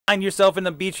Find yourself in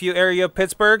the Beachview area of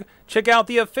Pittsburgh? Check out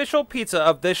the official pizza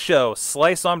of this show,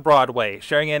 Slice on Broadway,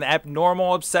 sharing an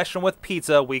abnormal obsession with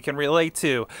pizza we can relate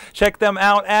to. Check them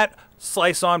out at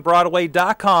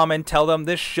sliceonbroadway.com and tell them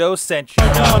this show sent you.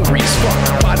 Hungry as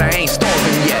fuck, but I ain't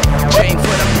starving yet. Chain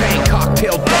for the pain,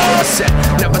 cocktail dollar set.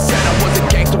 Never said I was a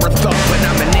gangster or thug, but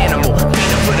I'm an animal.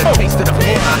 Feeding for the taste of the floor.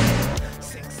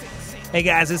 Hey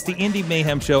guys, it's the Indy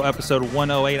Mayhem Show, episode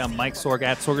 108. I'm Mike Sorg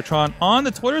at Sorgatron on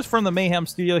the Twitters from the Mayhem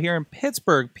Studio here in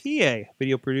Pittsburgh, PA.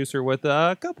 Video producer with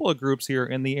a couple of groups here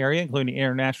in the area, including the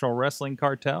International Wrestling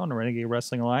Cartel and the Renegade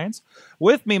Wrestling Alliance.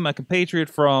 With me, my compatriot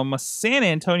from San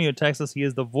Antonio, Texas. He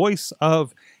is the voice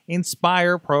of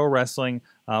Inspire Pro Wrestling.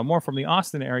 More from the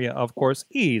Austin area, of course.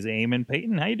 He's Eamon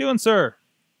Paton. How you doing, sir?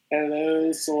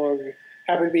 Hello, Sorg.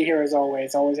 Happy to be here as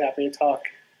always. Always happy to talk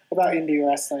about indie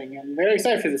wrestling. I'm very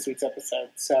excited for this week's episode.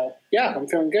 So, yeah, I'm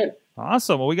feeling good.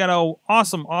 Awesome. Well, we got an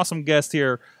awesome guest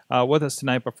here with us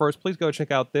tonight. But first, please go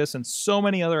check out this and so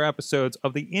many other episodes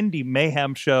of the Indy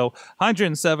Mayhem Show.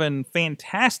 107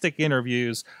 fantastic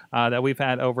interviews that we've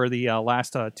had over the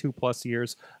last 2+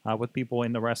 years with people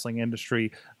in the wrestling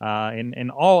industry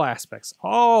in all aspects.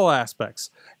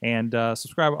 And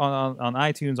subscribe on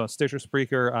iTunes, on Stitcher,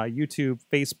 Spreaker, YouTube,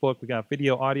 Facebook. We got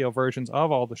video, audio versions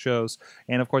of all the shows.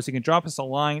 And, of course, you can drop us a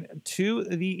line to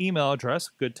the email address,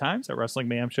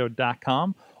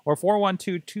 goodtimes@wrestlingmayhemshow.com. or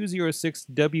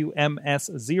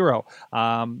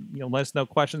 412-206-WMS0. Let us know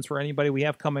questions for anybody we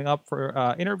have coming up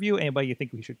for interview, anybody you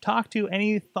think we should talk to,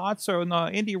 any thoughts on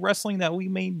indie wrestling that we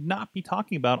may not be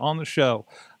talking about on the show.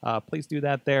 Please do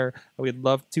that there. We'd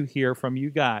love to hear from you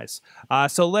guys.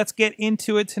 So let's get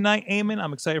into it tonight. Eamon,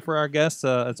 I'm excited for our guest.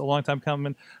 It's a long time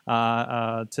coming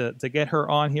to get her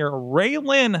on here.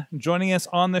 Lynn joining us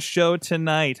on the show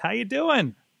tonight. How you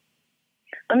doing?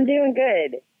 I'm doing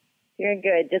good. Doing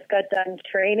good. Just got done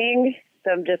training,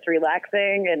 so I'm just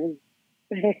relaxing and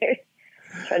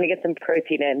trying to get some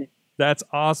protein in. That's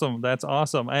awesome.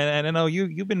 And I know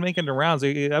you've been making the rounds.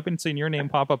 I've been seeing your name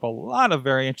pop up a lot of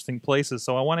very interesting places,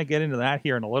 so I want to get into that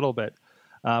here in a little bit.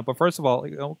 But first of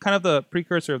all, kind of the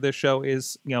precursor of this show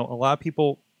is, a lot of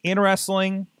people in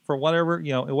wrestling, for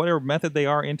whatever method they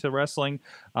are into wrestling,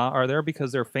 are there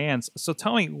because they're fans. So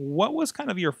tell me, what was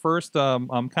kind of your first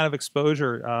kind of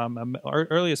exposure,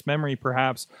 earliest memory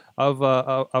perhaps of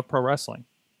pro wrestling?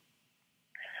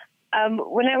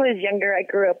 When I was younger, I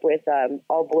grew up with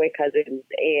all boy cousins,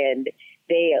 and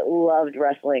they loved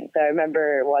wrestling. So I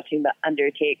remember watching The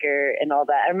Undertaker and all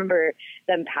that. I remember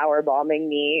them power bombing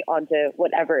me onto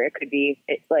whatever it could be.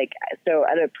 So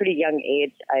at a pretty young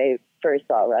age, I first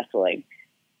saw wrestling.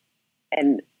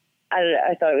 And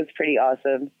I thought it was pretty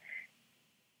awesome.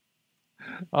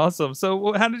 Awesome.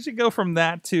 So how did you go from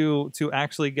that to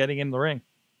actually getting in the ring?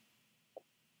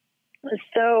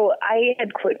 So I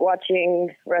had quit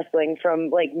watching wrestling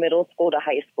from middle school to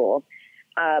high school.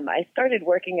 I started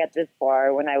working at this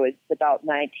bar when I was about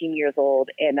 19 years old,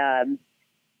 and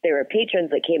there were patrons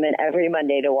that came in every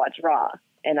Monday to watch Raw.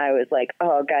 And I was like,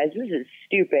 oh, guys, this is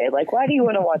stupid. Why do you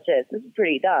want to watch this? This is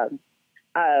pretty dumb.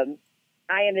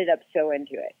 I ended up so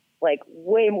into it,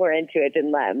 way more into it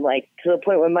than them, to the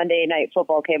point when Monday Night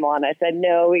Football came on, I said,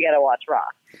 no, we got to watch Raw.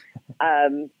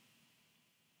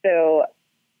 So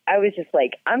I was just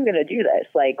I'm going to do this.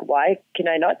 Why can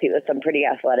I not do this? I'm pretty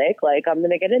athletic. I'm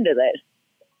going to get into this.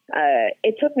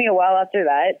 It took me a while after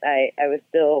that. I was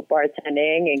still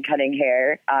bartending and cutting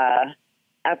hair.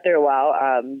 After a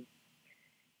while,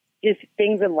 just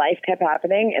things in life kept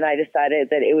happening, and I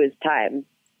decided that it was time.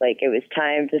 It was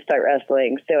time to start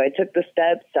wrestling. So I took the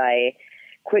steps. I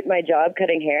quit my job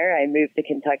cutting hair. I moved to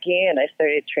Kentucky, and I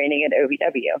started training at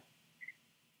OVW.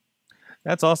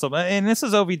 That's awesome. And this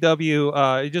is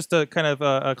OVW. Just to kind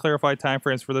of clarify time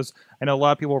frames for this, I know a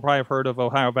lot of people probably have heard of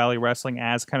Ohio Valley Wrestling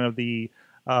as kind of the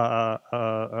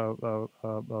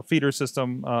feeder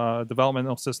system,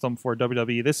 developmental system for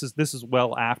WWE. This is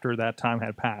well after that time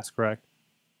had passed, correct?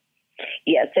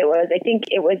 Yes, it was. I think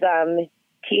it was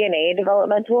TNA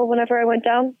developmental whenever I went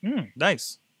down.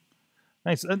 Nice.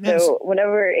 So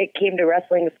whenever it came to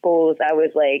wrestling schools, I was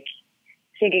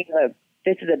thinking,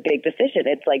 this is a big decision.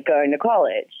 It's like going to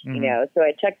college, So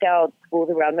I checked out schools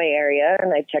around my area,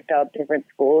 and I checked out different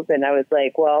schools, and I was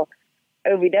like, well,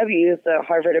 OVW is the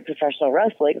Harvard of Professional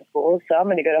Wrestling School, so I'm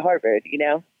going to go to Harvard,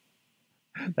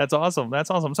 That's awesome.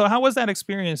 So how was that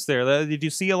experience there? Did you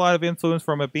see a lot of influence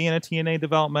from it being a TNA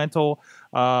developmental?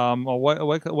 Or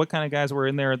what kind of guys were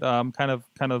in there kind of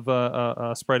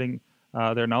spreading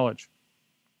their knowledge?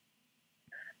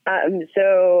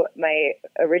 So my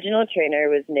original trainer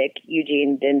was Nick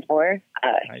Eugene Dinsmore.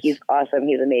 Nice. He's awesome.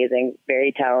 He's amazing.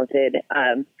 Very talented.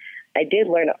 I did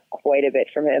learn quite a bit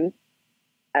from him.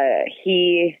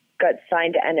 He got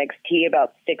signed to NXT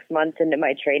about 6 months into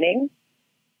my training.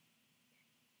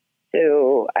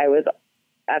 So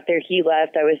after he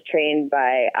left, I was trained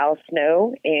by Al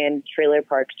Snow and Trailer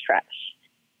Park Trash.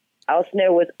 Al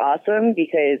Snow was awesome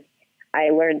because I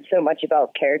learned so much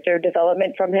about character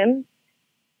development from him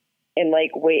and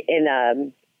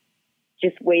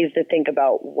just ways to think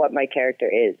about what my character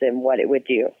is and what it would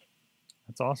do.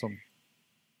 That's awesome.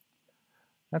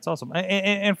 That's awesome.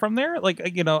 And from there,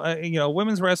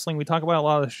 women's wrestling, we talk about a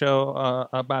lot of the show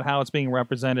about how it's being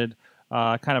represented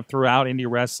kind of throughout indie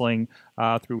wrestling,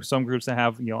 through some groups that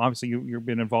have, obviously you've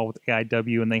been involved with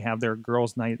AIW and they have their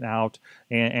girls' night out,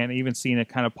 and even seeing it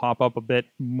kind of pop up a bit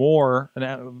more, and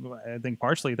I think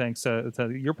partially thanks to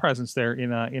your presence there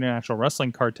in International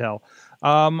Wrestling Cartel.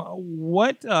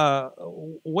 What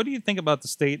do you think about the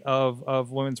state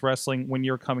of women's wrestling when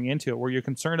you're coming into it? Were you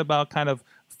concerned about kind of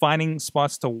finding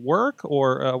spots to work,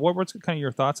 or what were kind of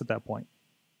your thoughts at that point?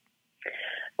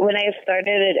 When I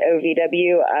started at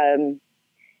OVW,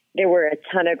 there were a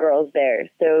ton of girls there.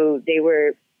 So they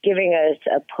were giving us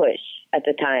a push at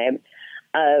the time.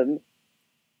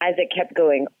 As it kept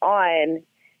going on,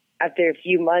 after a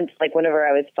few months, whenever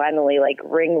I was finally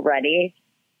ring ready,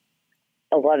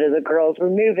 a lot of the girls were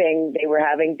moving. They were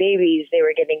having babies. They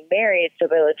were getting married. So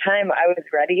by the time I was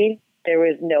ready, there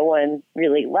was no one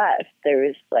really left. There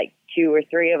was 2 or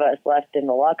 3 of us left in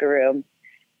the locker room.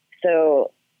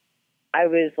 So I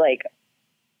was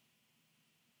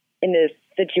in this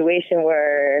situation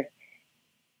where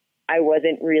I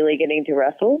wasn't really getting to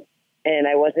wrestle and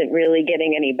I wasn't really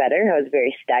getting any better. I was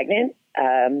very stagnant.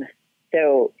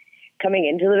 So coming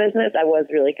into the business, I was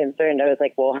really concerned. I was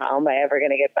well, how am I ever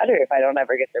going to get better if I don't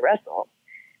ever get to wrestle?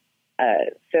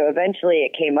 So eventually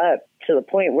it came up to the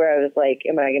point where I was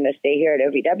am I going to stay here at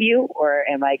OVW, or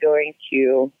am I going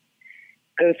to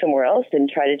go somewhere else and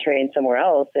try to train somewhere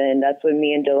else? And that's when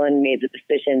me and Dylan made the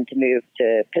decision to move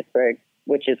to Pittsburgh,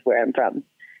 which is where I'm from.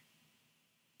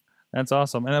 That's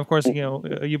awesome. And of course,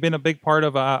 you've been a big part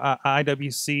of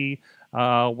IWC,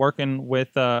 working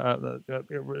with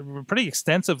pretty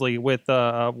extensively with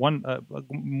one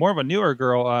more of a newer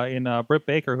girl in Britt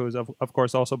Baker, who's of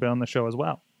course also been on the show as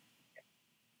well.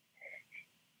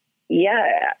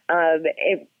 Yeah,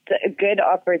 it's a good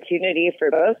opportunity for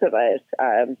both of us.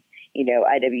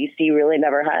 IWC really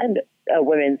never had a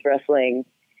women's wrestling,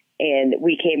 and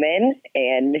we came in,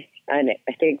 and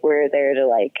I think we're there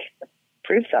to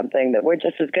prove something, that we're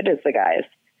just as good as the guys.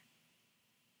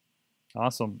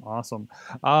 Awesome.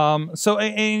 So,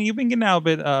 and you've been getting out a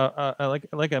bit,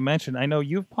 like I mentioned, I know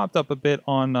you've popped up a bit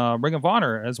on Ring of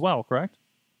Honor as well, correct?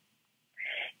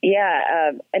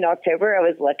 Yeah, in October, I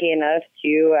was lucky enough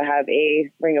to have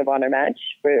a Ring of Honor match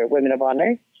for Women of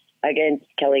Honor against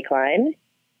Kelly Klein.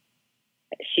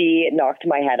 She knocked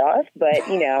my head off, but,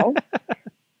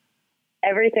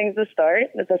 everything's a start.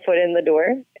 It's a foot in the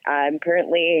door. I'm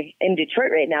currently in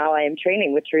Detroit right now. I am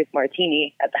training with Truth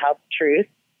Martini at the House of Truth.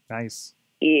 Nice.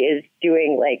 He is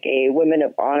doing a Women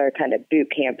of Honor kind of boot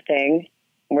camp thing.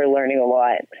 We're learning a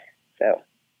lot, so...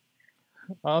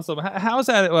 Awesome. How's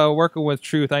that working with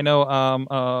Truth? I know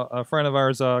a friend of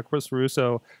ours, Chris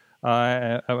Russo,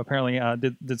 apparently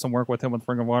did some work with him with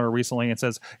Ring of Honor recently, and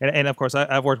says, and of course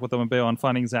I've worked with him a bit on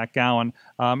finding Zach Gowen.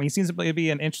 He seems to be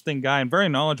an interesting guy and very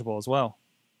knowledgeable as well.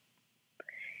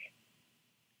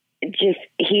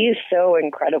 He is so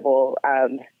incredible.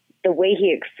 The way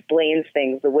he explains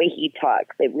things, the way he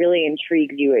talks, it really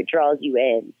intrigues you. It draws you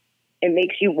in. It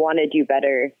makes you want to do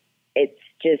better. It's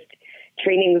just...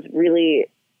 training's really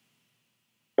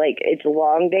it's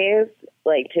long days.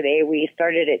 Today we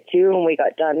started at 2 and we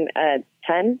got done at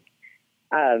 10.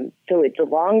 So it's a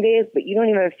long days, but you don't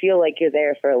even feel like you're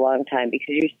there for a long time because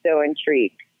you're so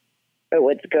intrigued by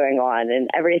what's going on, and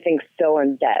everything's so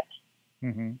in depth.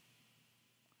 Mm-hmm.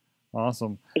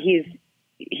 Awesome. He's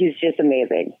just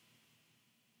amazing.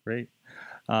 Great.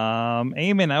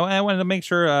 Eamon, I wanted to make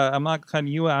sure I'm not cutting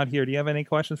you out here. Do you have any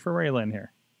questions for Raylan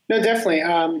here? No, definitely.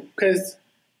 Because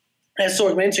as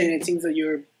Sorg mentioned, it seems that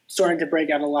you're starting to break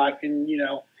out a lot in,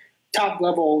 top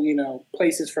level,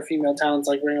 places for female talents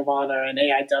like Ring of Honor and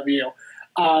AIW.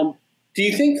 Do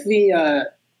you think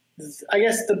I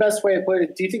guess the best way to put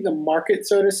it, do you think the market,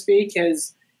 so to speak,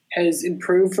 has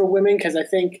improved for women? Because I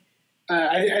think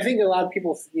a lot of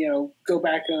people, go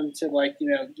back into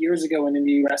years ago in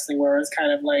indie wrestling where it was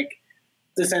kind of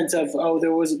the sense of,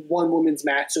 there was one women's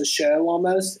match a show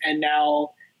almost, and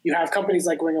now you have companies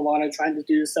like Ring of Honor trying to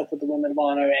do stuff with the Women of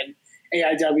Honor, and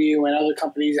AIW and other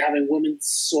companies having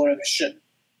women's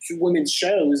women's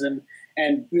shows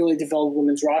and really develop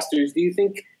women's rosters. Do you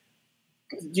think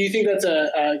that's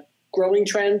a growing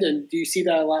trend? And do you see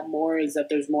that a lot more? Is that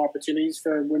there's more opportunities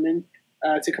for women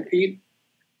to compete?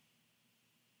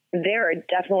 There are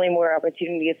definitely more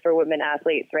opportunities for women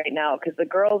athletes right now because the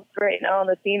girls right now on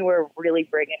the scene, we're really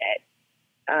bringing it.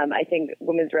 I think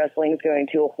women's wrestling is going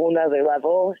to a whole nother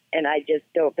level, and I just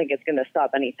don't think it's going to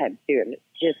stop anytime soon. It's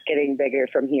just getting bigger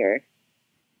from here.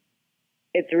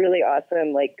 It's really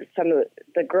awesome. Like some of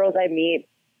the girls I meet,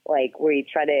 like we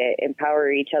try to empower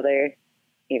each other,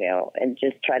 you know, and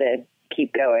just try to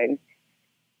keep going.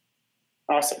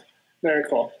 Awesome. Very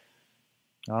cool.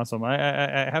 Awesome.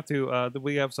 I have to,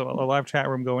 we have a live chat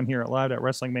room going here at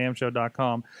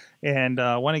live.wrestlingmayhemshow.com. And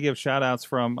I want to give shout outs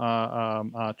from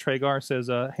Tragar says,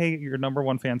 hey, your number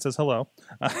one fan says hello.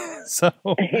 So,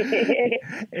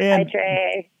 Hi,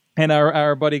 Trey. And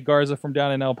our buddy Garza from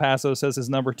down in El Paso says his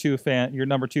your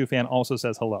number two fan also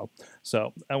says hello.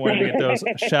 So I wanted to get those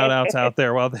shout outs out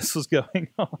there while this was going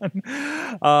on.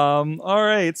 All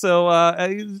right.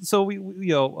 So we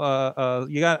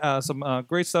you got some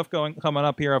great stuff coming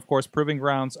up here. Of course, Proving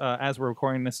Grounds, as we're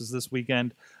recording this, is this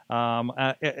weekend.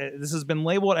 This has been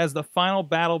labeled as the final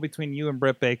battle between you and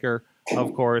Britt Baker,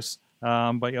 of course.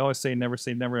 But you always say never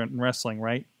in wrestling,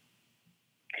 right?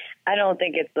 I don't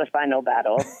think it's the final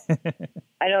battle.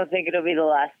 I don't think it'll be the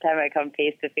last time I come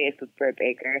face to face with Britt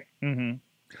Baker. Mm-hmm.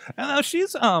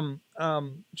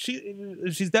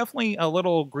 She's definitely a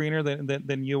little greener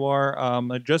than you are.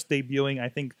 Just debuting, I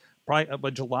think, probably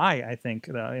July. I think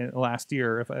last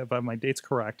year, if my date's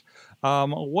correct.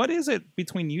 What is it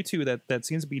between you two that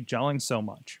seems to be gelling so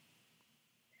much?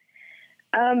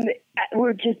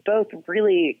 We're just both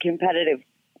really competitive.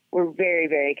 We're very,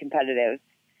 very competitive.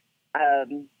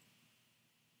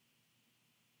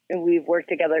 And we've worked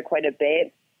together quite a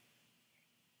bit.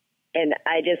 And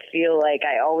I just feel like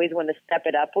I always want to step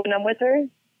it up when I'm with her.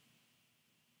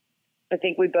 I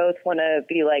think we both want to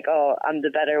be like, oh, I'm the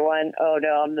better one. Oh,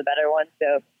 no, I'm the better one.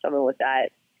 So something with that.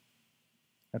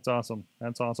 That's awesome.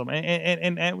 That's awesome.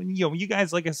 And you know, you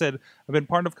guys, like I said, have been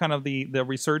part of kind of the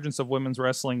resurgence of women's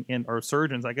wrestling or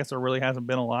surgeons. I guess there really hasn't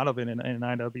been a lot of it in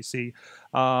IWC.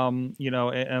 You know,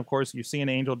 and of course, you've seen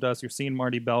Angel Dust, you've seen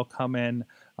Marty Bell come in.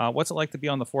 What's it like to be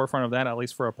on the forefront of that, at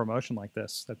least for a promotion like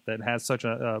this that has such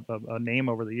a name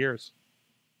over the years?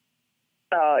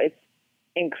 Oh, it's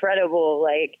incredible.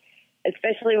 Like,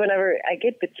 especially whenever I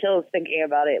get the chills thinking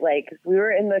about it. Like, we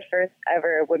were in the first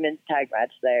ever women's tag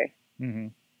match there. Mm-hmm.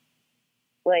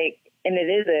 Like, and it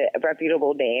is a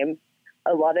reputable name.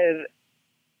 A lot of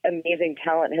amazing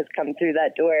talent has come through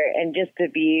that door, and just to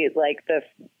be like the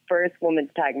first women's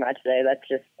tag match today, that's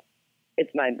just, it's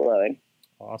mind blowing.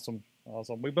 Awesome.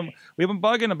 We've been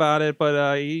bugging about it,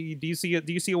 but do you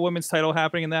see a women's title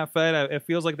happening in that Fed? It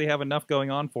feels like they have enough going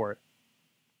on for it.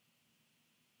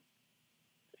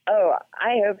 Oh,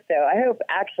 I hope so. I hope,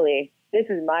 actually, this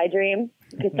is my dream,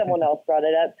 because someone else brought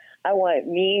it up. I want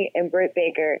me and Britt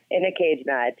Baker in a cage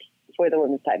match for the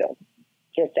women's title.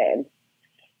 Just saying.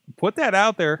 Put that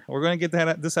out there. We're going to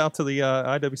get this out to the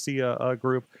IWC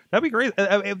group. That'd be great,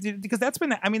 because that's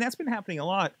been happening a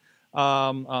lot.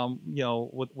 You know,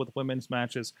 with women's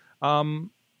matches.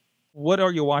 What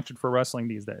are you watching for wrestling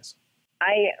these days?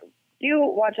 I do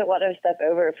watch a lot of stuff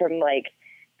over from like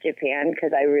Japan,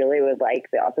 because I really would like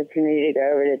the opportunity to go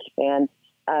over to Japan.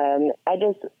 I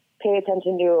just pay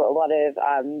attention to a lot of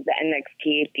the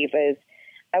NXT divas.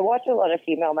 I watch a lot of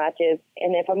female matches,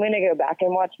 and if I'm going to go back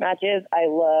and watch matches, I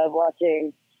love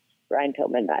watching Brian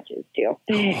Pillman matches too.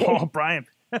 Oh, Brian.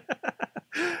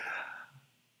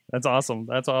 That's awesome.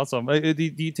 That's awesome. Do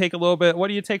you take a little bit? What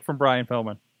do you take from Brian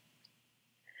Pillman?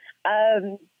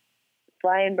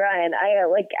 Brian. I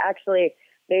like, actually,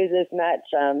 there's this match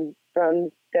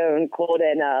from Stone Cold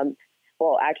and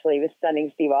well, actually, it was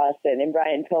Stunning Steve Austin and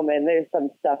Brian Pillman. There's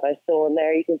some stuff I stole in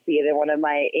there. You can see it in one of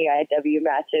my AIW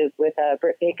matches with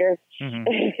Britt Baker.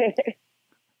 Mm-hmm.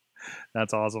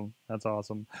 That's awesome. That's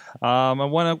awesome.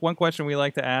 And one question we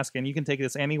like to ask, and you can take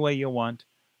this any way you want,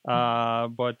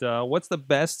 but what's the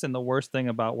best and the worst thing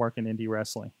about working indie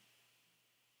wrestling?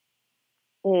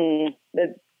 The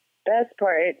best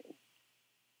part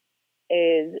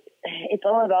is it's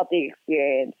all about the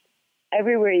experience.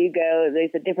 Everywhere you go,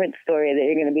 there's a different story that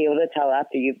you're going to be able to tell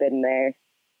after you've been there.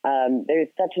 There's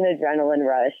such an adrenaline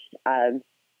rush.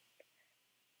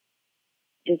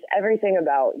 Just everything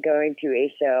about going to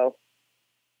a show,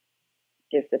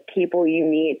 just the people you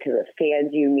meet to the fans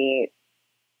you meet.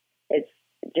 It's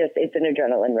an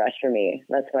adrenaline rush for me.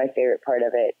 That's my favorite part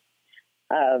of it.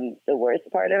 The worst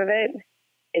part of it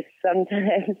is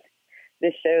sometimes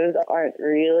the shows aren't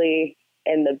really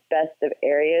in the best of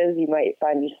areas. You might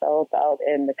find yourself out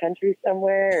in the country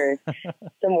somewhere, or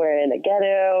somewhere in a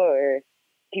ghetto, or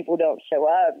people don't show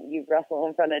up. You wrestle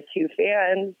in front of 2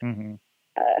 fans. Mm-hmm.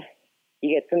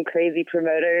 You get some crazy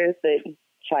promoters that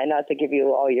try not to give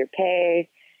you all your pay.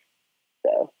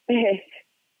 So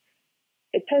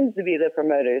it tends to be the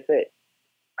promoters that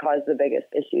cause the biggest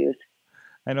issues.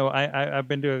 I know I've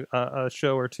been to a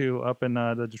show or two up in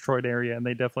the Detroit area, and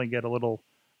they definitely get a little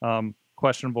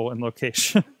questionable in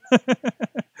location.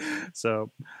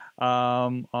 So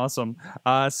awesome.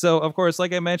 So of course,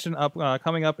 like I mentioned,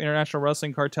 coming up, International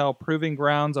Wrestling Cartel Proving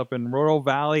Grounds up in Rural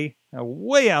Valley,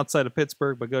 way outside of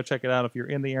Pittsburgh, but go check it out if you're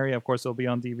in the area. Of course, it'll be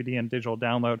on DVD and digital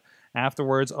download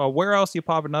afterwards. Where else are you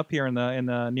popping up here in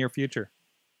the near future?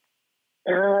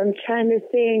 I'm trying to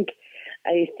think.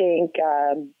 I think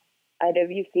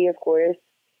IWC, of course,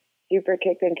 Super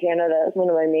Kick in Canada is one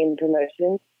of my main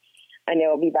promotions. I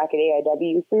know I'll be back at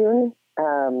AIW soon.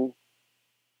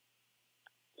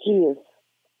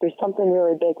 There's something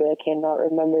really big that I cannot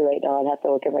remember right now. I'd have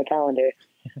to look at my calendar.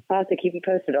 I'll have to keep you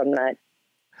posted on that.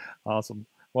 Awesome.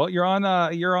 Well, you're on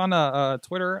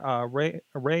Twitter, Ray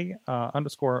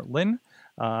 _Lynn.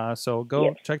 So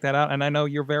go check that out. And I know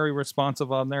you're very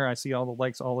responsive on there. I see all the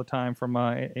likes all the time from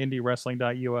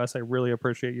IndyWrestling.us. I really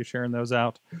appreciate you sharing those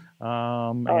out.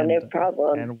 No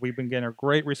problem. And we've been getting a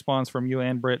great response from you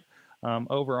and Britt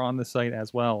over on the site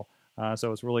as well.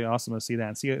 So it's really awesome to see that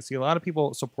and see a lot of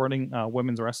people supporting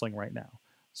women's wrestling right now.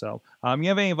 So you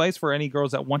have any advice for any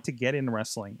girls that want to get in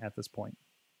wrestling at this point?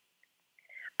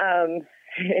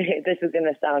 This is going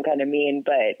to sound kind of mean,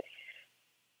 but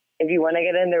if you want to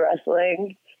get into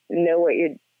wrestling, know what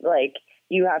you're like.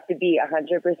 You have to be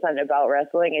 100% about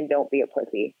wrestling and don't be a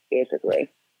pussy, basically.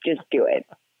 Just do it.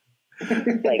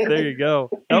 Like, there you go.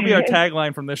 That'll be our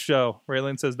tagline from this show.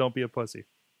 Raylan says, don't be a pussy.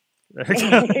 There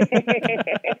you go.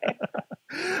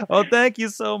 Well, thank you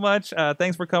so much.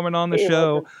 Thanks for coming on the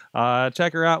show.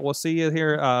 Check her out. We'll see you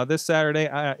here this Saturday.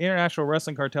 International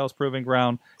Wrestling Cartel's Proving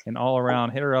Ground and all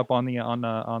around. Hit her up on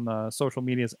the social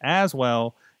medias as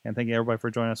well. And thank you everybody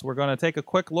for joining us. We're going to take a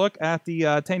quick look at the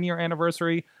 10-year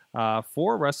anniversary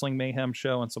for Wrestling Mayhem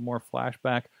Show and some more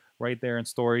flashback right there in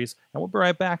stories. And we'll be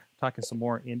right back talking some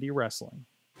more indie wrestling.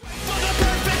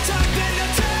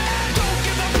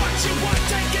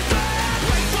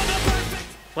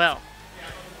 Well,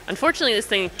 unfortunately, this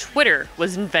thing, Twitter,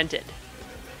 was invented.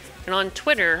 And on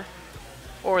Twitter,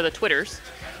 or the Twitters,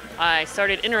 I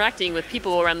started interacting with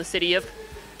people around the city of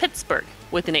Pittsburgh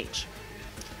with an H.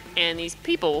 And these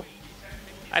people,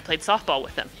 I played softball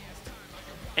with them.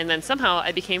 And then somehow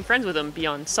I became friends with them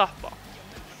beyond softball.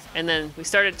 And then we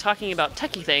started talking about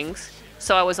techie things,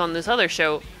 so I was on this other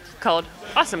show called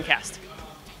AwesomeCast.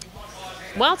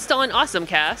 While still on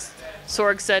AwesomeCast,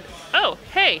 Sorg said, "Oh,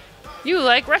 hey, you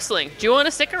like wrestling. Do you want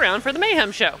to stick around for the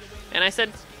Mayhem Show?" And I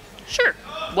said, "Sure.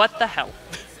 What the hell?"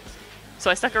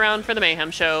 So I stuck around for the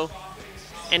Mayhem Show,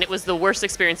 and it was the worst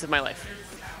experience of my life.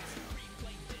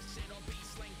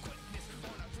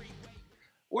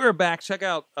 We're back. Check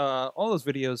out all those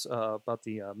videos about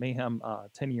the Mayhem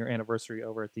 10-year anniversary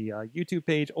over at the YouTube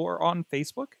page or on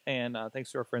Facebook. And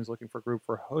thanks to our friends Looking for Group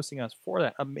for hosting us for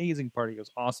that amazing party. It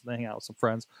was awesome to hang out with some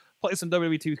friends, play some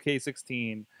WWE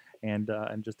 2K16, and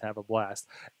just have a blast.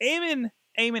 Eamon.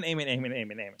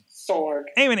 Sorg.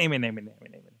 Eamon.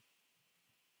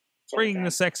 Bringing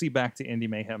the sexy back to Indy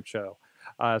Mayhem Show.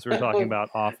 As we were talking about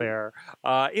off air.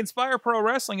 Inspire Pro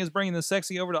Wrestling is bringing the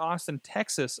sexy over to Austin,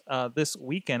 Texas this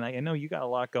weekend. I know you got a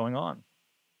lot going on.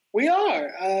 We are.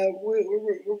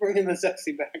 We're bringing the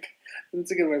sexy back.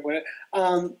 That's a good way to put it.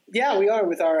 Yeah, we are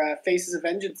with our Faces of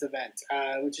Vengeance event,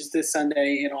 which is this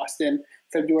Sunday in Austin,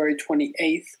 February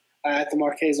 28th at the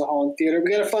Marquesa Hall and Theater.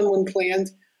 We got a fun one planned.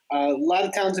 A lot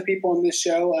of talented people on this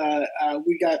show.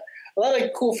 We got a lot of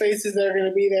cool faces that are going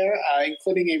to be there,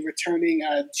 including a returning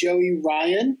Joey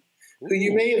Ryan, who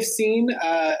you may have seen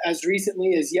as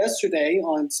recently as yesterday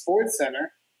on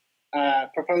SportsCenter,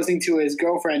 proposing to his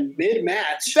girlfriend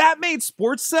mid-match. That made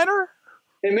SportsCenter?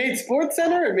 It made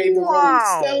SportsCenter. It made the Rolling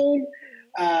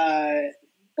Stone.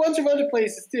 Bunch of other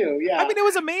places too. Yeah, I mean, it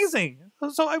was amazing.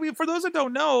 So, I mean, for those that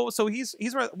don't know, so he's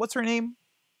what's her name?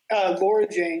 Laura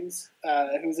James,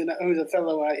 who's a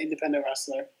fellow independent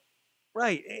wrestler.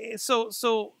 Right. So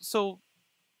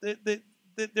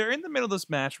they're in the middle of this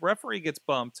match. Referee gets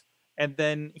bumped, and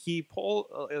then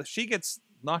she gets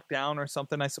knocked down or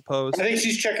something, I suppose. I think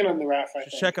she's checking on the ref.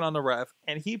 She's checking on the ref,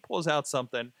 and he pulls out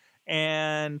something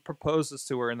and proposes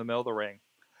to her in the middle of the ring,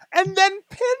 and then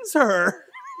pins her.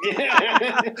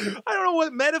 I don't know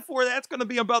what metaphor that's going to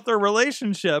be about their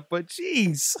relationship, but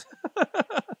jeez.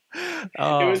 It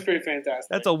was pretty fantastic.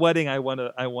 That's a wedding I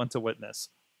want to witness.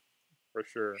 For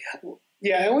sure.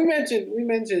 Yeah, and we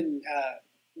mentioned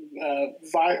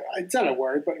it's not a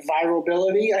word, but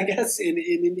virality, I guess, in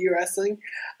indie wrestling.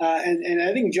 And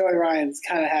I think Joey Ryan's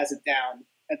kind of has it down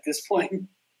at this point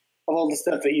of all the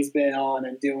stuff that he's been on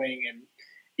and doing. And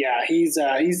yeah, he's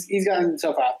gotten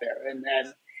himself out there. And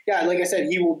yeah, like I said,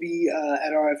 he will be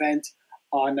at our event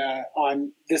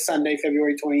on this Sunday,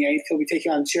 February 28th. He'll be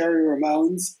taking on Cherry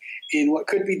Ramones in what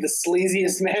could be the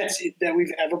sleaziest match that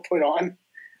we've ever put on.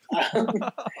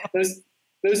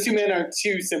 Those two men are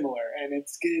too similar, and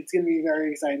it's going to be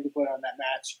very exciting to put on that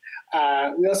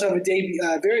match. We also have a debut,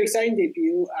 very exciting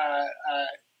debut.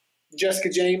 Jessica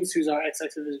James, who's our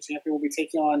XX Division champion, will be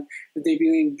taking on the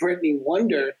debuting Brittany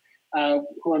Wonder,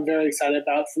 who I'm very excited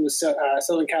about, from the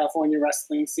Southern California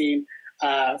wrestling scene,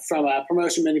 from a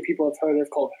promotion many people have heard of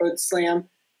called Hood Slam,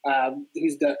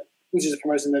 which is a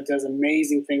promotion that does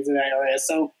amazing things in that area.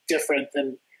 So different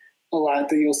than a lot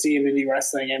that you'll see in indie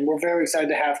wrestling, and we're very excited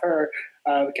to have her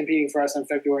competing for us on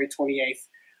February 28th.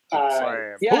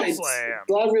 Yeah, it's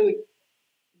a lot of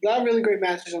really great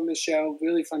matches on this show.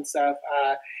 Really fun stuff.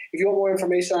 If you want more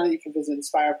information on it, you can visit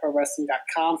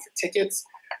InspireProWrestling.com for tickets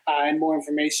and more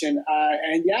information.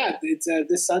 And yeah, it's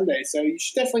this Sunday, so you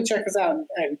should definitely check us out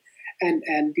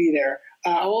and be there.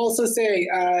 I'll also say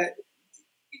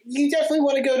you definitely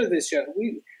want to go to this show.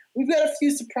 We've got a few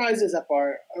surprises up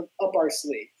our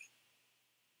sleeve.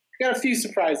 We've got a few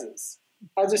surprises.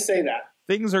 I'll just say that.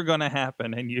 Things are going to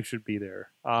happen, and you should be there.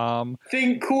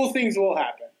 Cool things will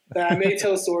happen that I may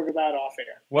tell Sorg about off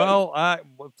air. Well, I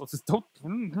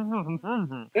don't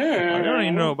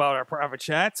even know about our private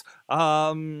chats. They're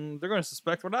going to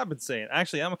suspect what I've been saying.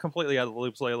 Actually, I'm completely out of the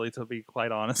loops lately, to be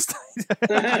quite honest.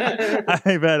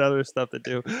 I've had other stuff to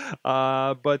do.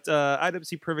 But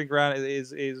IWC Proving Ground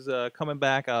is coming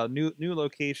back. New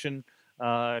location,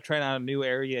 trying out a new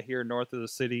area here north of the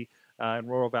city. In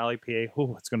Rural Valley, PA.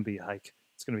 Oh, it's going to be a hike.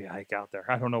 It's going to be a hike out there.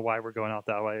 I don't know why we're going out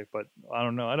that way, but I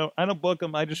don't know. I don't book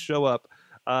them. I just show up.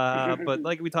 But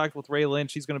like we talked with Ray Lynn,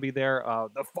 she's going to be there.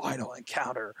 The final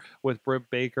encounter with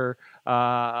Britt Baker.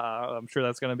 I'm sure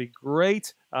that's going to be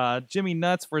great. Jimmy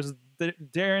Nuts versus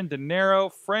Darren De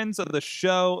Niro. Friends of the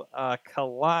show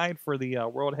collide for the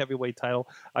World Heavyweight title.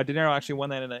 De Niro actually won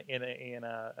that in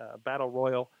a battle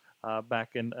royal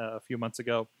back in a few months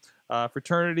ago.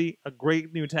 Fraternity, a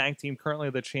great new tag team, currently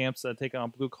the champs, taking on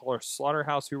Blue Collar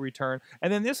Slaughterhouse, who return.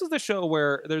 And then this is the show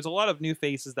where there's a lot of new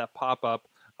faces that pop up.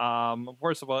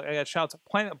 First of all, I got shouts.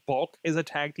 Planet Bulk is a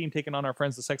tag team taking on our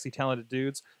friends, the Sexy Talented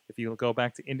Dudes. If you go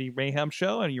back to Indy Mayhem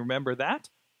Show and you remember that,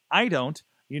 I don't.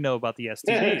 You know about the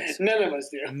STDs. None of us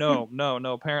do. No,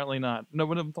 apparently not. No,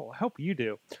 I hope you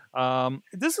do.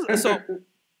 This is so.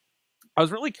 I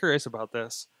was really curious about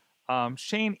this.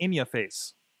 Shane In Your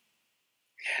Face.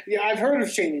 Yeah, I've heard of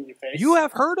Shane In Your Face. You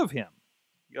have heard of him.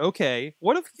 Okay.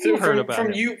 What have you heard about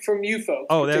him? From you folks.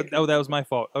 Oh, that was my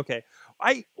fault. Okay.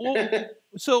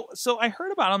 So I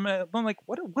heard about him. And I'm like,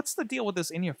 what's the deal with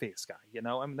this In Your Face guy? You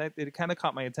know, I mean, it kind of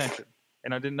caught my attention,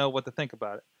 and I didn't know what to think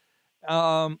about it.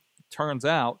 Turns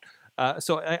out,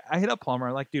 so I hit up Plumber.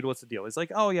 I'm like, dude, what's the deal? He's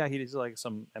like, oh yeah, he's like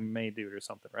some MMA dude or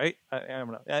something, right? I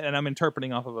don't know. And I'm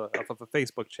interpreting off of a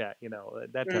Facebook chat, you know,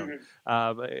 that tone.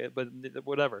 But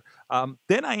whatever.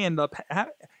 Then I end up and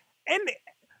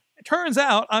it turns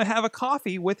out I have a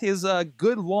coffee with his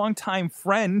good longtime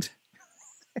friend.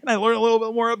 And I learned a little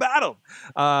bit more about him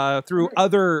through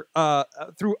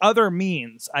other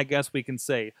means, I guess we can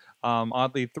say,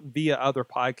 oddly via other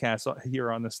podcasts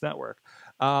here on this network.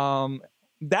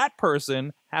 That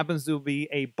person happens to be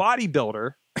a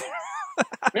bodybuilder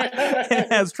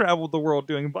and has traveled the world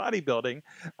doing bodybuilding.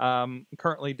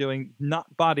 Currently doing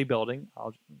not bodybuilding,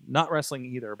 not wrestling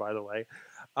either, by the way.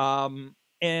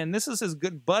 And this is his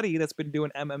good buddy that's been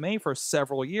doing MMA for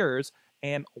several years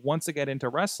and wants to get into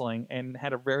wrestling, and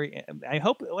had a very. I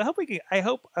hope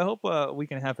we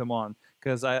can have him on,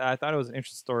 because I thought it was an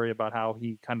interesting story about how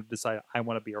he kind of decided, I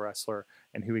want to be a wrestler,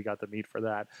 and who he got to meet for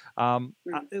that.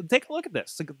 Take a look at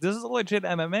this. This is a legit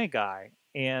MMA guy,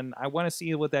 and I want to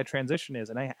see what that transition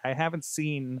is. And I haven't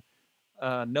seen,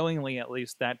 knowingly at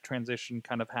least, that transition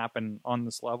kind of happen on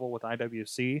this level with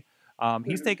IWC.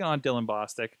 He's taken on Dylan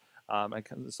Bostic.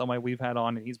 Somebody we've had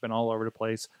on, and he's been all over the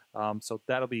place. So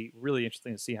that'll be really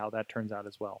interesting to see how that turns out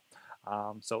as well.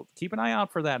 So keep an eye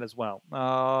out for that as well.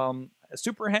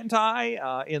 Super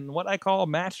Hentai in what I call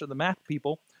Match of the Math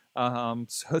People.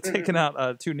 So taking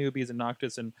out two newbies in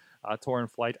Noctis and Torn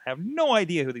Flight. I have no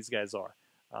idea who these guys are.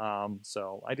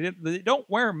 So they don't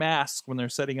wear masks when they're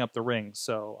setting up the ring.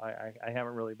 So I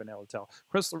haven't really been able to tell.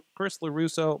 Chris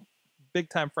LaRusso, big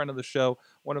time friend of the show,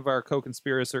 one of our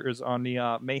co-conspirators on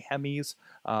the Mayhemies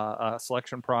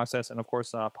selection process, and of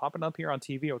course popping up here on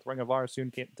TV with Ring of Honor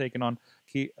soon, taking on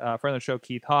friend of the show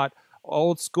Keith Hott.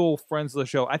 Old school friends of the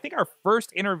show. I think our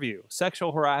first interview,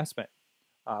 sexual harassment,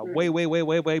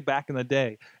 way back in the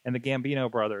day, and the Gambino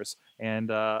brothers,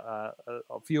 and a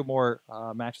few more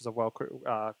matches as well.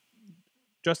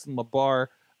 Justin LaBar,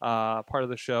 part of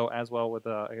the show, as well with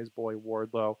his boy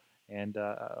Wardlow, and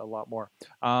a lot more.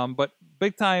 But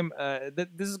big time,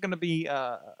 this is going to be,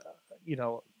 you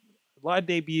know, a lot of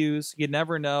debuts. You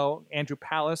never know. Andrew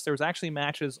Palace. There's actually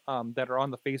matches that are on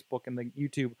the Facebook and the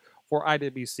YouTube for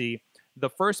IWC. The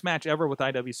first match ever with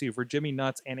IWC for Jimmy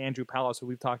Nuts and Andrew Palace, who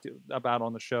we've talked about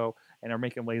on the show and are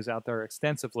making waves out there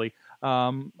extensively,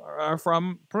 are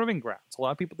from Proving Grounds. A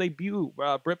lot of people debut.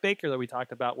 Britt Baker, that we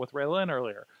talked about with Ray Lynn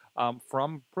earlier,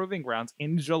 from Proving Grounds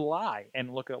in July,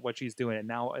 and look at what she's doing. And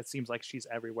now it seems like she's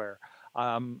everywhere.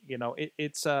 You know,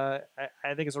 it's I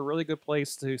think it's a really good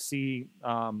place to see.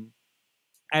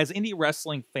 As indie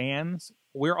wrestling fans,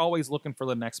 we're always looking for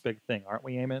the next big thing, aren't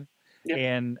we, Eamon? Yep.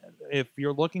 And if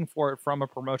you're looking for it from a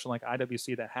promotion like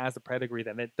IWC that has the pedigree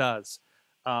that it does,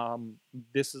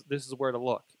 this is where to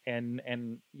look,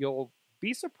 and you'll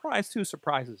be surprised who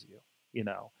surprises you. You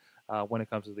know, when it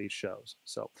comes to these shows.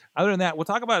 So other than that, we'll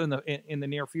talk about it in the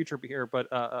near future here. But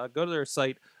go to their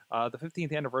site. The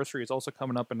 15th anniversary is also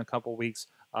coming up in a couple weeks.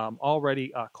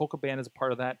 Already, Colt Cabana is a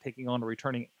part of that, taking on a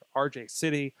returning RJ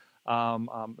City.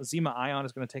 Zema Ion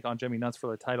is going to take on Jimmy Nuts for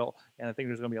the title, and I think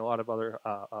there's going to be a lot of other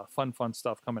fun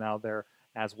stuff coming out there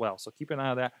as well. So keep an eye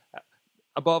on that.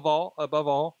 Above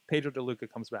all, Pedro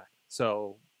DeLuca comes back.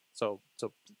 So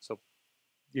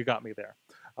you got me there.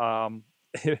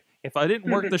 If I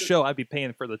didn't work the show, I'd be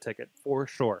paying for the ticket for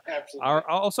sure. Absolutely.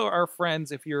 Also, our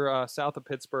friends, if you're south of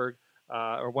Pittsburgh,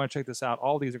 or want to check this out,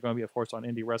 all these are going to be, of course, on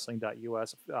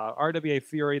IndieWrestling.us. RWA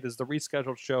Fury, this is the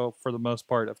rescheduled show for the most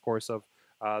part, of course, of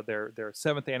their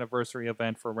 7th anniversary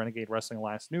event for Renegade Wrestling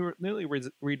Alliance, newly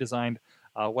redesigned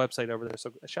website over there.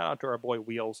 So shout out to our boy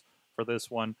Wheels for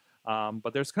this one.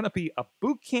 But there's going to be a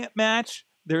boot camp match.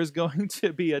 There's going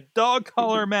to be a dog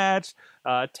collar match,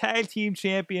 tag team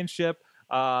championship.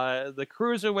 The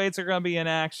cruiserweights are going to be in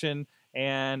action.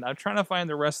 And I'm trying to find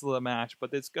the rest of the match,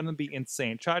 but it's going to be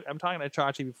insane. I'm talking to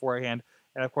Chachi beforehand.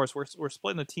 And of course, we're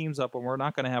splitting the teams up, and we're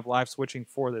not going to have live switching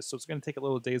for this, so it's going to take a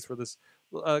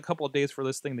couple of days for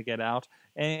this thing to get out.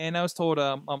 And I was told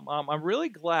I'm really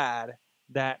glad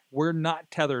that we're not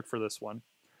tethered for this one,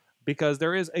 because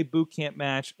there is a boot camp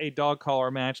match, a dog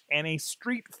collar match, and a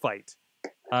street fight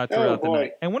throughout the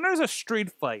night. And when there's a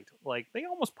street fight, like they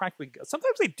almost practically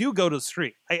sometimes they do go to the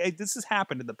street. This has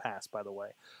happened in the past, by the way,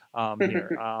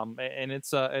 here, and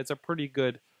it's a pretty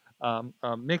good.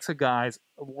 Mix of guys,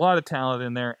 a lot of talent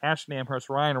in there. Ashton Amherst,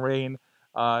 Ryan Rain,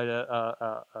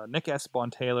 Nick Esteban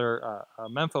Taylor,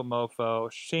 Memphis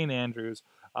Mofo, Shane Andrews.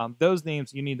 Those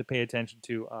names you need to pay attention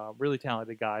to. Really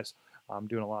talented guys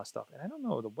doing a lot of stuff. And I don't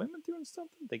know, the women doing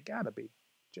something? They gotta be.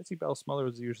 Jessie Bell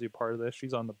Smothers is usually a part of this.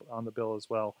 She's on the bill as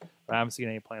well. But I haven't seen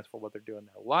any plans for what they're doing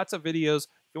there. Lots of videos.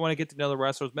 If you want to get to know the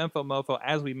wrestlers, Memphis Mofo,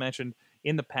 as we mentioned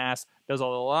in the past, does a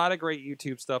lot of great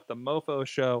YouTube stuff. The Mofo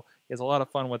Show is a lot of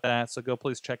fun with that, so go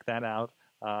please check that out.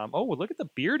 Oh, look at the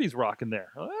beard he's rocking there.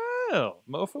 Oh,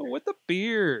 Mofo with the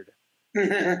beard.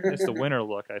 It's the winter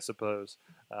look, I suppose.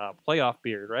 Playoff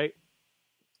beard, right?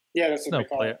 Yeah, that's what they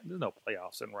call it. There's no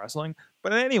playoffs in wrestling.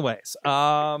 But anyways,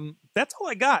 that's all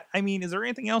I got. I mean, is there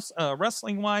anything else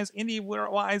wrestling-wise,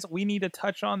 indie-wise we need to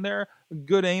touch on there?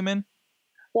 Good, Eamon?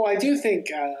 Well, I do think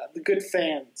the good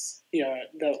fans,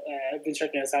 that have been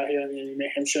checking us out here on the Indy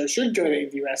Mayhem Show should go to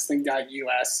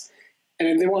IndyWrestling.us. And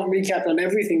if they want a recap on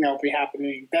everything that will be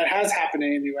happening, that has happened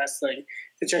in Indy Wrestling,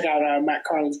 to check out Matt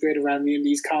Carlin's Great Around the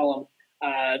Indies column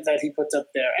that he puts up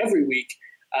there every week.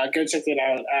 Go check it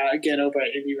out, again, over at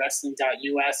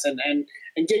IndyWrestling.us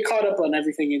and get caught up on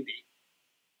everything indie.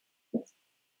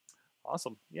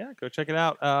 Awesome. Yeah, go check it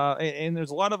out. And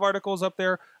there's a lot of articles up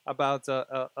there about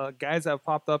guys that have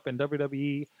popped up in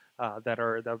WWE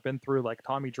that have been through, like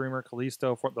Tommy Dreamer,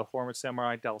 Kalisto, the former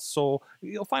Samurai Del Sol.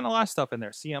 You'll find a lot of stuff in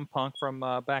there. CM Punk from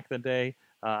back in the day.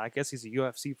 I guess he's a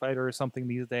UFC fighter or something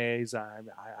these days. I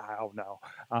don't know.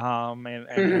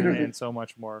 And so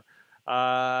much more.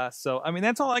 So, I mean,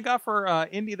 that's all I got for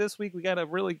Indy this week. We got a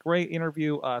really great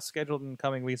interview scheduled in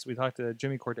coming weeks. We talked to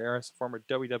Jimmy Corderas, former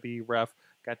WWE ref.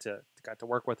 Got to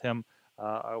work with him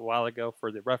a while ago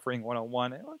for the Refereeing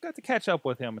 101. And I got to catch up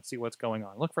with him and see what's going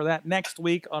on. Look for that next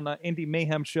week on the Indy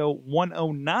Mayhem Show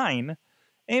 109.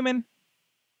 Eamon,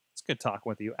 it's good talking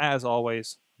with you, as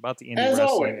always, about the indie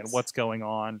wrestling and what's going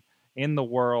on in the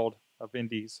world. of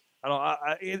indies. I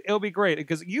don't. It'll be great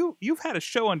because you've had a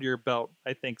show under your belt,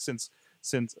 I think, since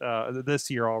this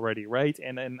year already, right?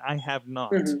 And I have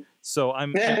not. Mhm. So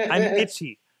I'm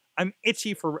itchy. I'm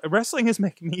itchy for wrestling is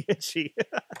making me itchy.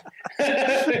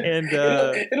 And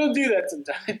it'll do that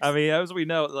sometimes. I mean, as we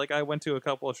know, like I went to a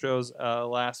couple of shows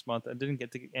last month and didn't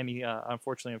get to any,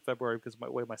 unfortunately, in February because of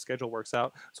the way my schedule works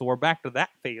out. So we're back to that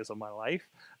phase of my life.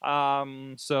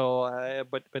 But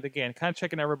again, kind of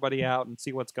checking everybody out and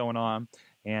see what's going on,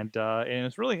 and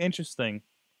it's really interesting.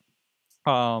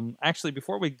 Actually,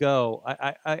 before we go,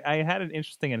 I had an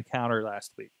interesting encounter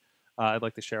last week. I'd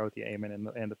like to share with you, Eamon,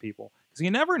 and the people, because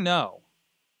you never know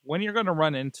when you're going to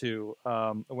run into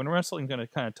when wrestling's going to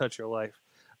kind of touch your life.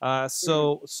 As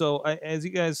you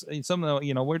guys, some of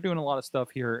the, we're doing a lot of stuff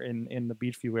here in the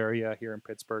Beachview area here in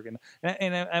Pittsburgh,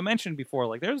 and I mentioned before,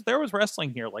 like there was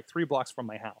wrestling here like 3 blocks from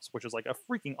my house, which is like a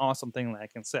freaking awesome thing that I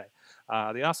can say.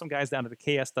 The awesome guys down at the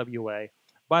KSWA.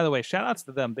 By the way, shout outs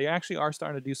to them. They actually are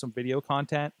starting to do some video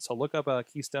content. So look up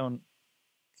Keystone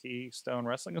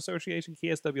Wrestling Association,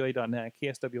 KSWA.net,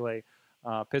 KSWA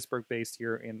Pittsburgh based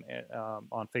here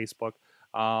on Facebook.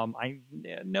 I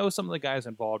know some of the guys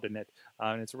involved in it,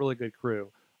 and it's a really good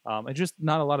crew. And just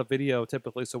not a lot of video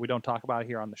typically, so we don't talk about it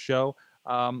here on the show.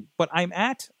 But I've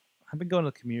been going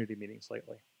to community meetings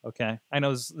lately. Okay, I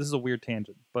know this is a weird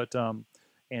tangent, but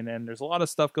and then there's a lot of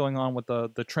stuff going on with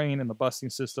the train and the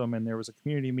busing system, and there was a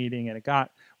community meeting, and it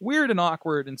got weird and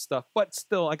awkward and stuff, but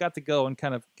still, I got to go and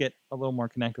kind of get a little more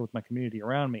connected with my community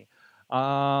around me.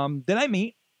 Then I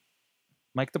meet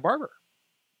Mike the Barber.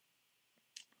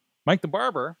 Mike the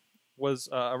Barber was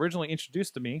originally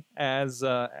introduced to me as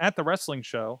at the wrestling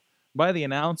show by the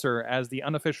announcer as the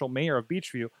unofficial mayor of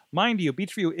Beachview. Mind you,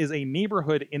 Beachview is a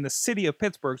neighborhood in the city of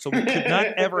Pittsburgh, so we could not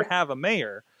ever have a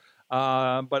mayor.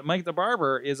 But Mike the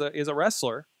Barber is a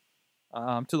wrestler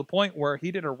to the point where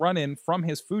he did a run-in from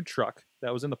his food truck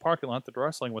that was in the parking lot that the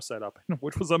wrestling was set up in,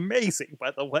 which was amazing,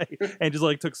 by the way, and just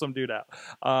like took some dude out.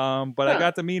 But I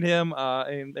got to meet him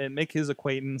and make his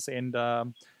acquaintance, and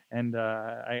I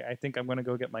think I'm going to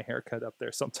go get my hair cut up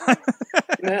there sometime.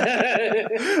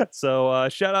 So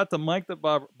shout out to Mike the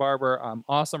Barber,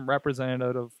 awesome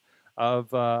representative of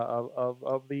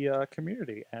the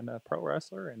community and a pro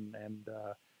wrestler, and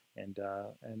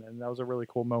that was a really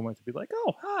cool moment to be like,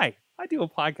 oh, hi, I do a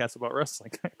podcast about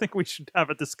wrestling. I think we should have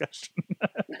a discussion.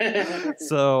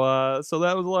 So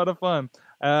that was a lot of fun.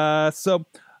 That's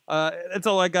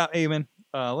all I got, Eamon.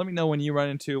 Let me know when you run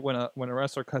into when a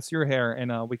wrestler cuts your hair,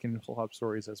 and we can pull up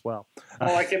stories as well.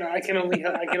 Oh, I can only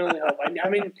hope. I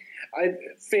mean,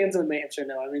 fans of the Mayhem Show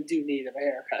know I do need a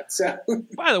haircut. So,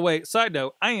 by the way, side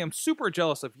note, I am super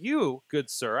jealous of you, good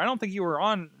sir. I don't think you were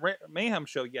on Mayhem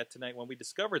Show yet tonight when we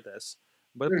discovered this,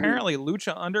 but apparently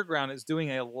Lucha Underground is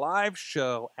doing a live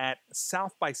show at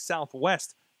South by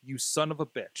Southwest. You son of a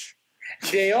bitch!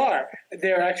 They are.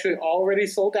 They're actually already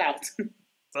sold out.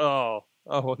 Oh,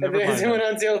 well, never mind. It's went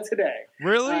on sale today.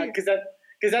 Really? Because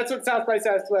that's what South by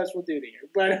Southwest will do to you.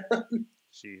 But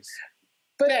jeez.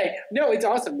 But hey, no, it's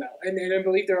awesome though, and I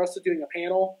believe they're also doing a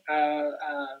panel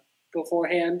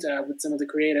beforehand with some of the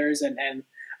creators and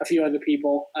a few other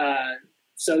people.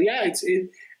 So yeah, I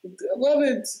love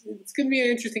it. It's going to be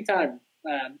an interesting time.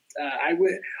 I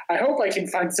hope I can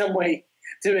find some way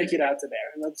to make it out to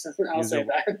there. I'll say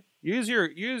that. Use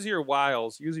your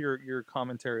wiles. Use your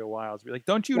commentary wiles. Be like,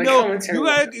 don't you know?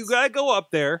 You gotta go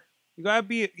up there. You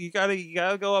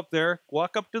gotta go up there.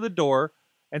 Walk up to the door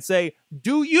and say,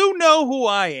 "Do you know who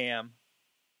I am?"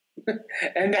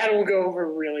 And that will go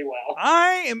over really well.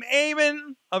 I am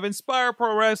Eamon of Inspire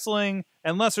Pro Wrestling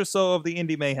and lesser so of the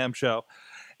Indy Mayhem Show,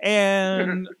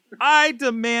 and I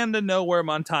demand to know where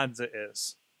Montanza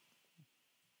is.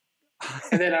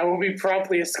 And then I will be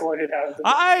promptly escorted out of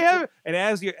the and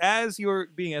as you're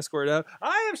being escorted out,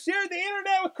 I have shared the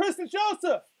internet with Krista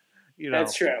Joseph.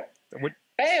 That's true.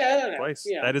 Hey, I don't know.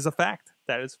 Yeah. That is a fact.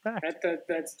 That's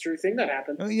a true thing that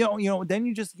happened. Then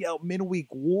you just yell midweek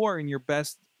war in your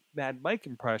best Mad Mike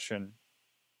impression,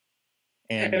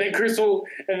 and then Chris will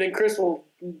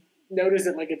notice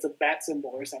it like it's a bat symbol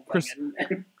or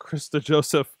something. Krista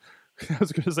Joseph. I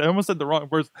was going to say, I almost said the wrong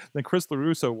words. Then Chris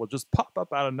LaRusso will just pop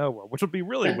up out of nowhere, which would be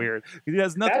really weird because he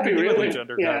has nothing to do with each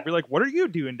other. Yeah. Be like, "What are you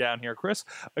doing down here, Chris?"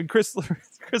 And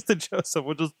Krista Joseph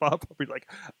will just pop up. Be like,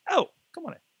 "Oh, come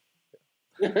on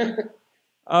in."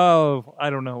 Oh, I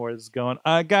don't know where this is going,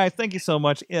 guys. Thank you so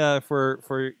much for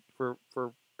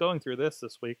going through this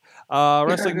week.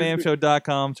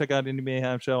 WrestlingMayhemShow.com. Check out Indy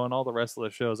Mayhem Show and all the rest of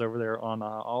the shows over there on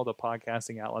all the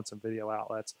podcasting outlets and video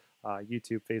outlets.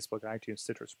 YouTube, Facebook, iTunes,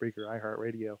 Stitcher, Spreaker,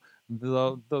 iHeartRadio,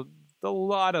 the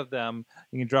lot of them.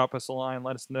 You can drop us a line,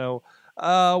 let us know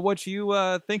what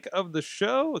you think of the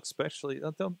show, especially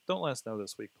don't let us know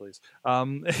this week, please.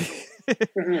 And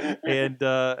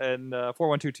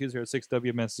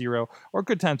 412-206-WMS0 or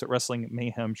good times at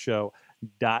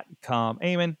WrestlingMayhemShow.com.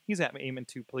 Eamon, he's at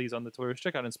Eamon2 please on the Twitter.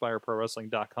 Check out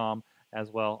InspireProWrestling.com as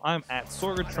well. I'm at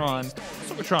Sorgatron,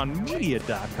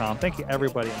 SorgatronMedia.com. Thank you,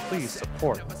 everybody, and please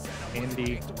support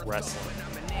Indie Wrestling.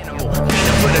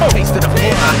 For the taste of the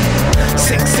floor.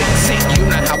 Sick, you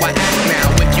know how I act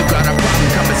now. If you got a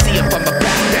problem, come and see if I'm a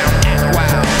back down. Act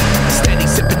wild, steady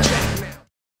sipping check now.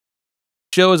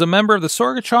 Show is a member of the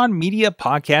Sorgatron Media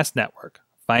Podcast Network.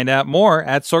 Find out more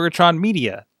at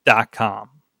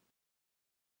sorgatronmedia.com.